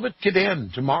 All of it could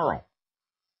end tomorrow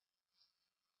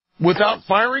without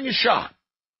firing a shot.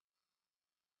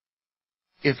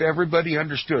 If everybody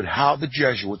understood how the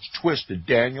Jesuits twisted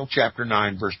Daniel chapter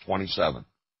 9, verse 27,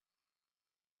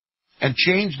 and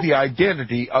changed the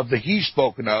identity of the he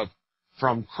spoken of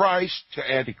from Christ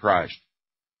to Antichrist.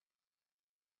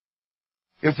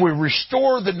 If we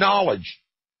restore the knowledge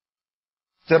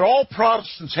that all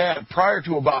Protestants had prior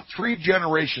to about 3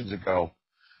 generations ago,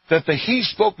 that the he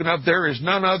spoken of there is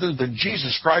none other than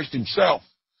Jesus Christ himself,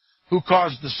 who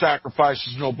caused the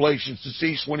sacrifices and oblations to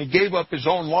cease when he gave up his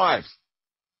own life,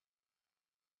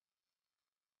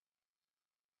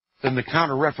 then the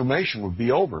Counter-Reformation would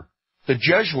be over. The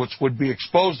Jesuits would be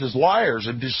exposed as liars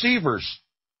and deceivers.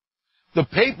 The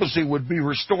papacy would be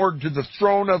restored to the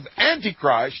throne of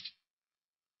Antichrist,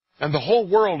 and the whole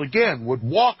world again would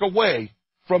walk away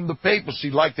from the papacy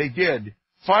like they did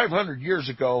 500 years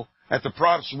ago at the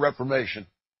Protestant Reformation.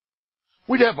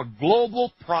 We'd have a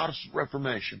global Protestant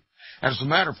Reformation. As a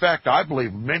matter of fact, I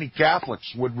believe many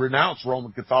Catholics would renounce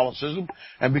Roman Catholicism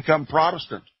and become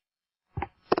Protestant.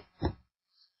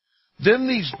 Then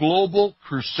these global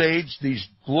crusades, these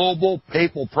global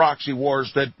papal proxy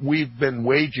wars that we've been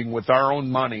waging with our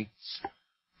own money,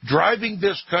 driving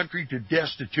this country to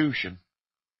destitution,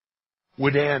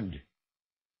 would end.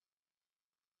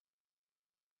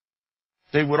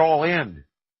 They would all end.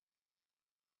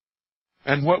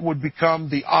 And what would become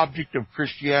the object of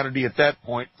Christianity at that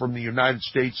point from the United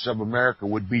States of America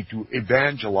would be to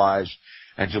evangelize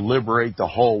and to liberate the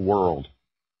whole world,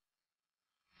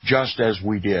 just as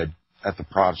we did at the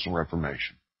Protestant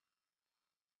Reformation.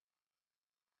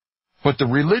 But the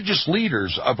religious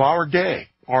leaders of our day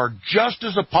are just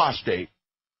as apostate,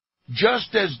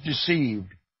 just as deceived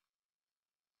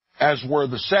as were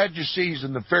the Sadducees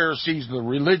and the Pharisees and the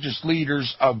religious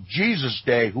leaders of Jesus'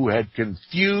 day, who had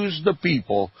confused the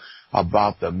people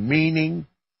about the meaning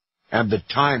and the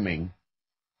timing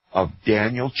of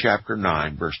Daniel chapter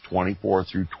 9, verse 24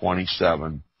 through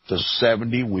 27, the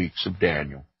 70 weeks of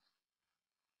Daniel.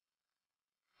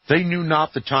 They knew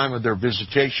not the time of their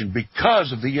visitation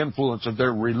because of the influence of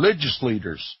their religious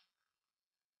leaders.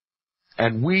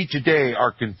 And we today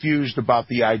are confused about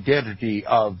the identity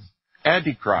of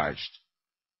Antichrist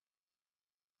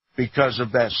because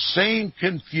of that same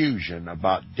confusion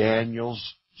about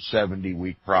Daniel's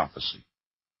 70-week prophecy.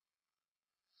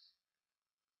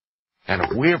 And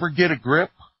if we ever get a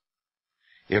grip,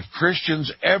 if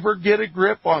Christians ever get a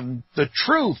grip on the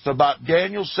truth about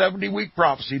Daniel's 70-week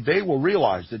prophecy, they will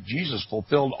realize that Jesus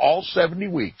fulfilled all 70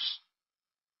 weeks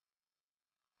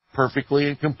perfectly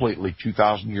and completely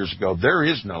 2,000 years ago. There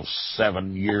is no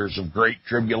 7 years of great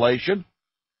tribulation.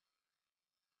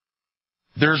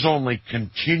 There's only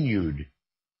continued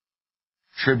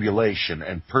tribulation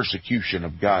and persecution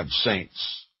of God's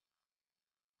saints,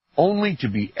 only to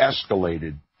be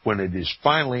escalated when it is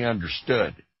finally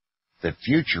understood that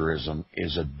futurism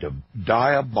is a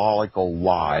diabolical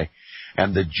lie,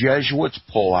 and the Jesuits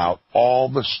pull out all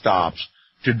the stops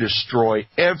to destroy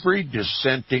every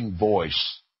dissenting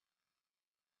voice,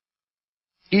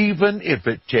 even if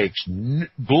it takes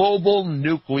global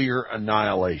nuclear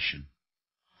annihilation.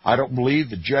 I don't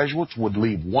believe the Jesuits would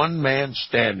leave one man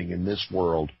standing in this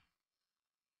world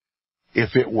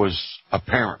if it was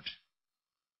apparent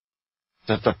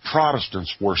that the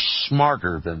Protestants were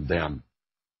smarter than them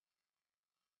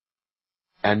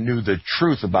and knew the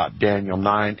truth about Daniel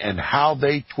 9 and how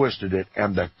they twisted it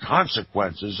and the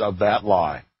consequences of that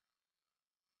lie.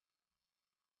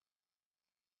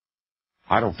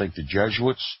 I don't think the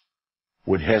Jesuits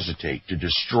would hesitate to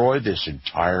destroy this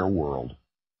entire world.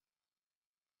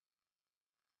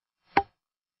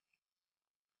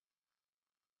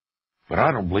 But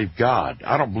I don't believe God.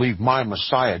 I don't believe my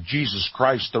Messiah, Jesus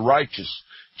Christ the righteous,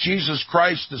 Jesus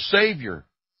Christ the Savior,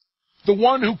 the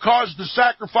one who caused the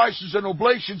sacrifices and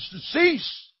oblations to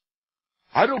cease.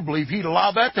 I don't believe he'd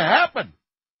allow that to happen.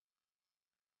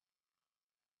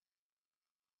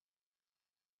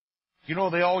 You know,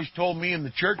 they always told me in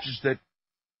the churches that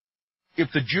if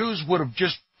the Jews would have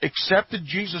just accepted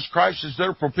Jesus Christ as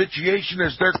their propitiation,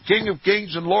 as their King of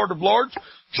Kings and Lord of Lords,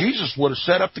 Jesus would have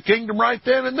set up the kingdom right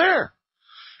then and there.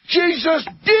 Jesus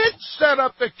did set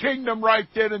up the kingdom right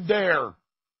then and there.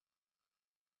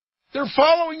 They're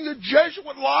following the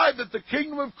Jesuit lie that the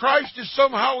kingdom of Christ is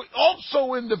somehow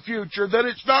also in the future, that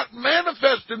it's not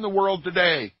manifest in the world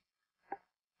today.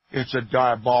 It's a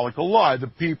diabolical lie.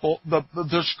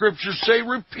 The scriptures say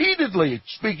repeatedly,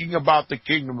 speaking about the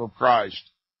kingdom of Christ.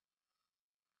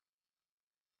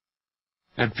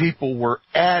 And people were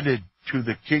added to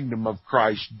the kingdom of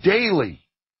Christ daily.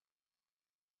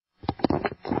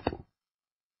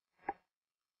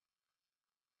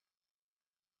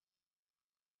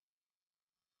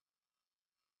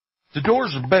 The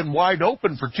doors have been wide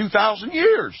open for 2,000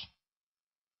 years.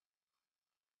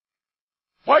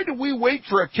 Why do we wait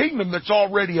for a kingdom that's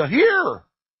already here?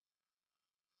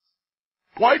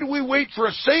 Why do we wait for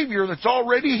a Savior that's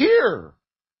already here?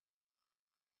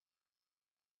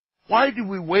 Why do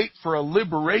we wait for a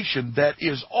liberation that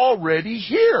is already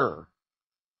here?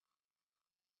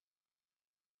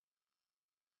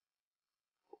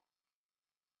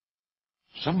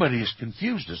 Somebody has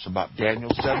confused us about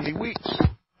Daniel's 70 weeks.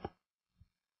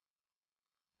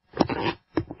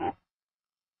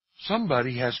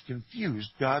 Somebody has confused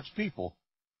God's people.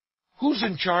 Who's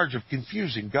in charge of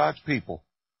confusing God's people?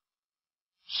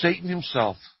 Satan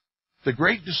himself, the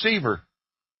great deceiver,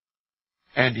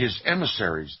 and his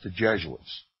emissaries, the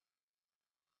Jesuits.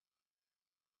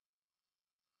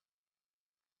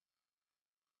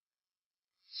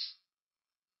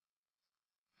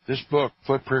 This book,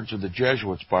 Footprints of the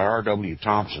Jesuits by R.W.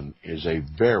 Thompson, is a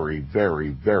very,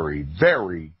 very, very,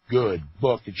 very good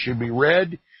book. It should be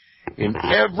read in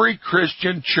every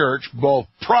Christian church, both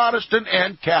Protestant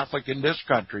and Catholic in this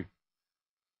country.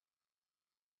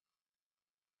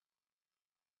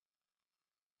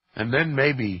 And then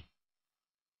maybe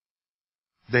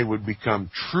they would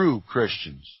become true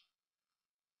Christians.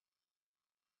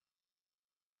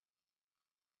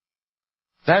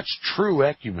 That's true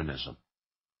ecumenism.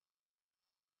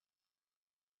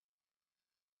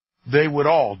 They would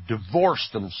all divorce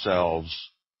themselves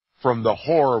from the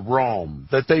whore of Rome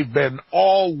that they've been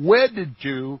all wedded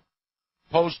to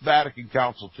post-Vatican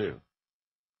Council II.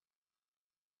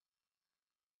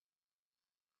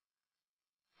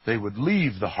 They would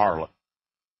leave the harlot.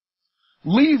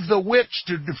 Leave the witch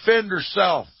to defend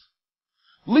herself.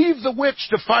 Leave the witch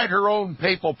to fight her own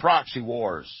papal proxy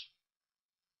wars.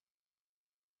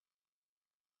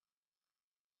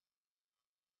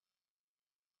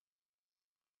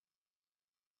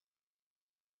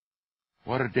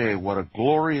 What a day, what a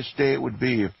glorious day it would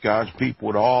be if God's people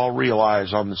would all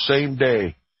realize on the same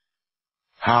day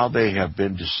how they have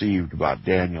been deceived about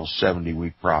Daniel's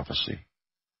 70-week prophecy.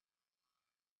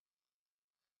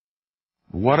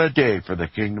 What a day for the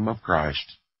kingdom of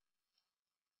Christ.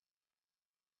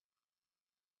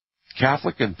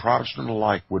 Catholic and Protestant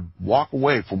alike would walk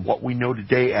away from what we know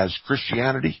today as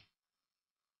Christianity,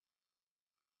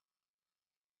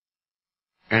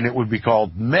 and it would be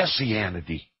called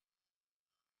Messianity.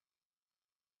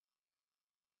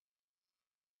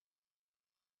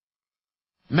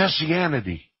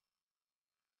 Messianity.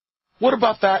 What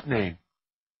about that name?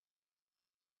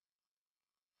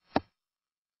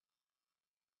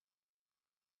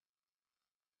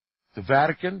 The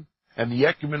Vatican and the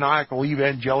ecumenical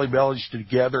evangelibellies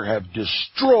together have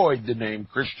destroyed the name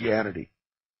Christianity.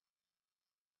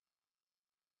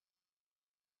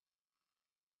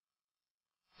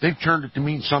 They've turned it to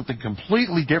mean something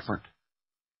completely different.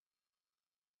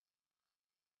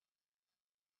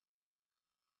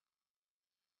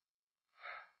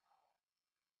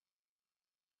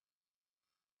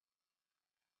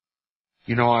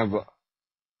 You know,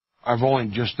 I've only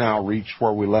just now reached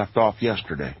where we left off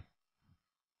yesterday.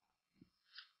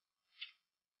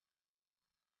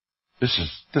 This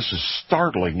is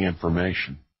startling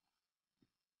information.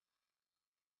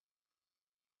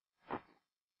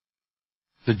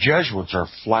 The Jesuits are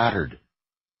flattered.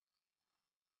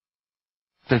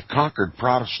 They've conquered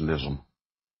Protestantism.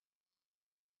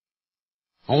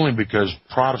 Only because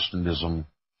Protestantism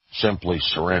simply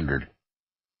surrendered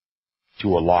to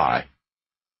a lie.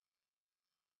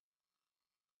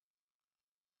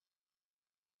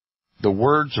 The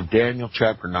words of Daniel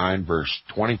chapter 9, verse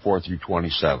 24 through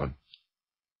 27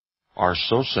 are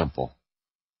so simple,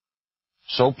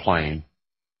 so plain,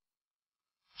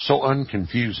 so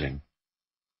unconfusing,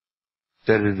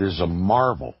 that it is a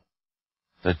marvel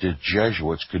that the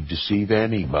Jesuits could deceive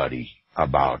anybody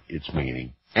about its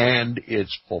meaning and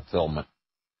its fulfillment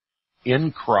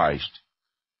in Christ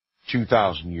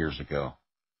 2,000 years ago.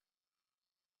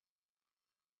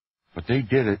 But they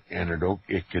did it, and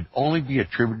it could only be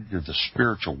attributed to the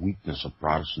spiritual weakness of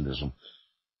Protestantism.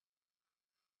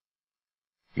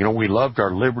 You know, we loved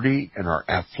our liberty and our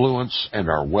affluence and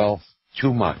our wealth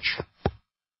too much.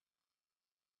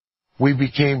 We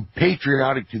became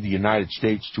patriotic to the United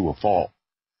States to a fault.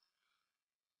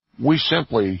 We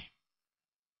simply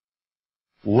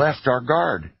left our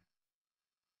guard,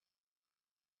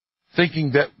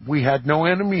 thinking that we had no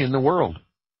enemy in the world.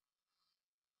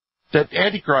 That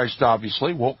Antichrist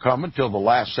obviously won't come until the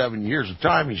last 7 years of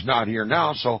time. He's not here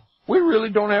now, so we really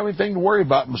don't have anything to worry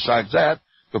about besides that.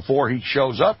 Before he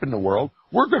shows up in the world,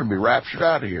 we're going to be raptured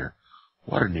out of here.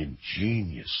 What an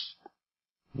ingenious,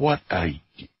 what a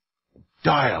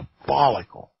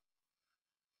diabolical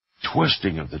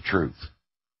twisting of the truth.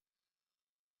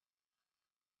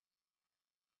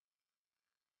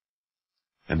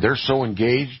 And they're so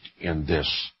engaged in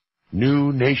this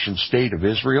new nation state of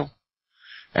Israel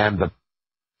and the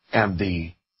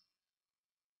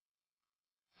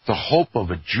hope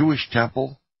of a Jewish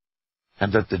temple,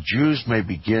 and that the Jews may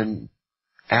begin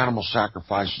animal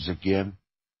sacrifices again,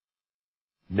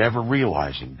 never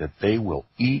realizing that they will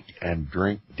eat and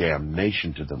drink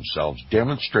damnation to themselves,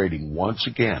 demonstrating once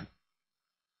again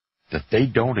that they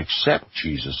don't accept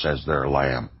Jesus as their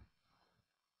lamb.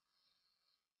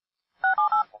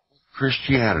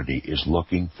 Christianity is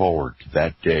looking forward to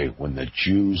that day when the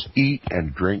Jews eat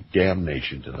and drink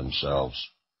damnation to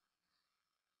themselves.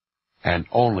 And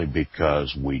only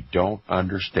because we don't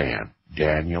understand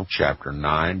Daniel chapter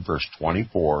 9, verse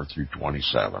 24 through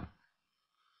 27.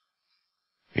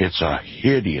 It's a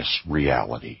hideous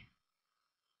reality.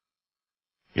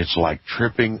 It's like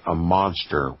tripping a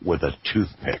monster with a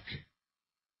toothpick.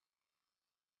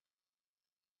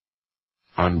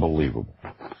 Unbelievable.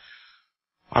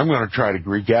 I'm going to try to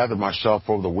regather myself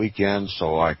over the weekend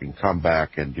so I can come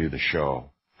back and do the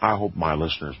show. I hope my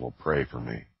listeners will pray for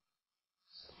me.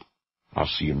 I'll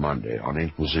see you Monday on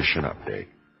Inquisition Update.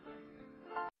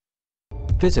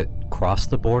 Visit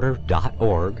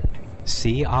crosstheborder.org,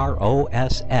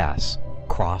 CROSS,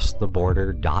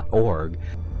 crosstheborder.org,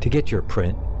 to get your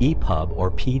print, EPUB, or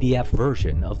PDF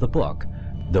version of the book,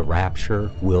 The Rapture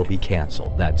Will Be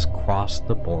Canceled. That's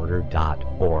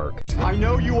crosstheborder.org. I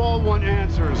know you all want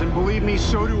answers, and believe me,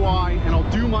 so do I, and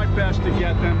I'll do my best to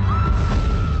get them.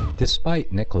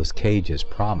 Despite Nicolas Cage's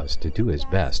promise to do his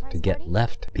best to get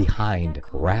left behind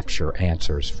rapture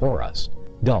answers for us,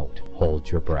 don't hold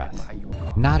your breath.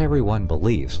 Not everyone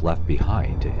believes Left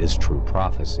Behind is true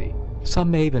prophecy.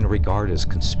 Some may even regard as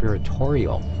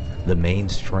conspiratorial the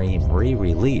mainstream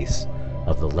re-release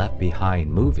of the Left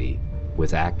Behind movie,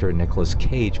 with actor Nicolas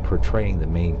Cage portraying the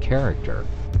main character,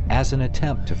 as an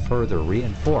attempt to further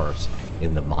reinforce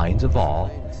in the minds of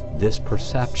all this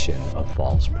perception of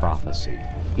false prophecy,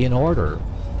 in order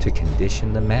to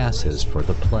condition the masses for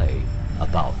the play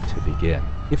about to begin.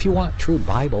 If you want true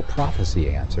Bible prophecy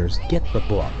answers, get the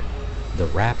book, The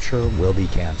Rapture Will Be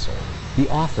Canceled. The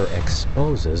author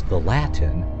exposes the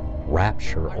Latin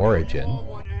rapture origin,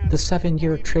 the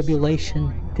 7-year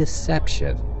tribulation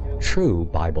deception, true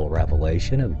Bible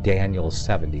revelation of Daniel's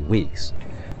 70 weeks,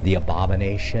 the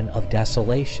abomination of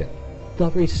desolation, the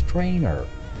restrainer,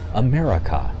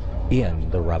 America in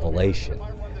the Revelation,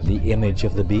 the image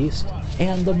of the beast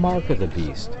and the mark of the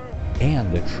beast,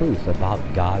 and the truth about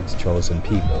God's chosen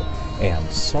people,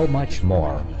 and so much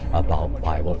more about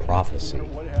Bible prophecy.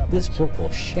 This book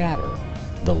will shatter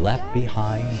the Left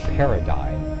Behind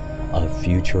paradigm of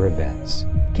future events.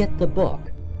 Get the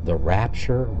book, The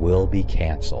Rapture Will Be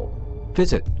Canceled.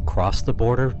 Visit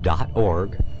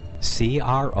crosstheborder.org,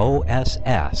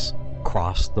 CROSS,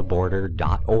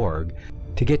 crosstheborder.org,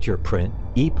 to get your print,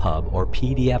 EPUB, or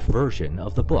PDF version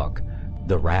of the book,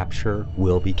 The Rapture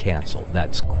Will Be Canceled.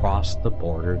 That's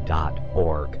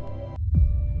crosstheborder.org.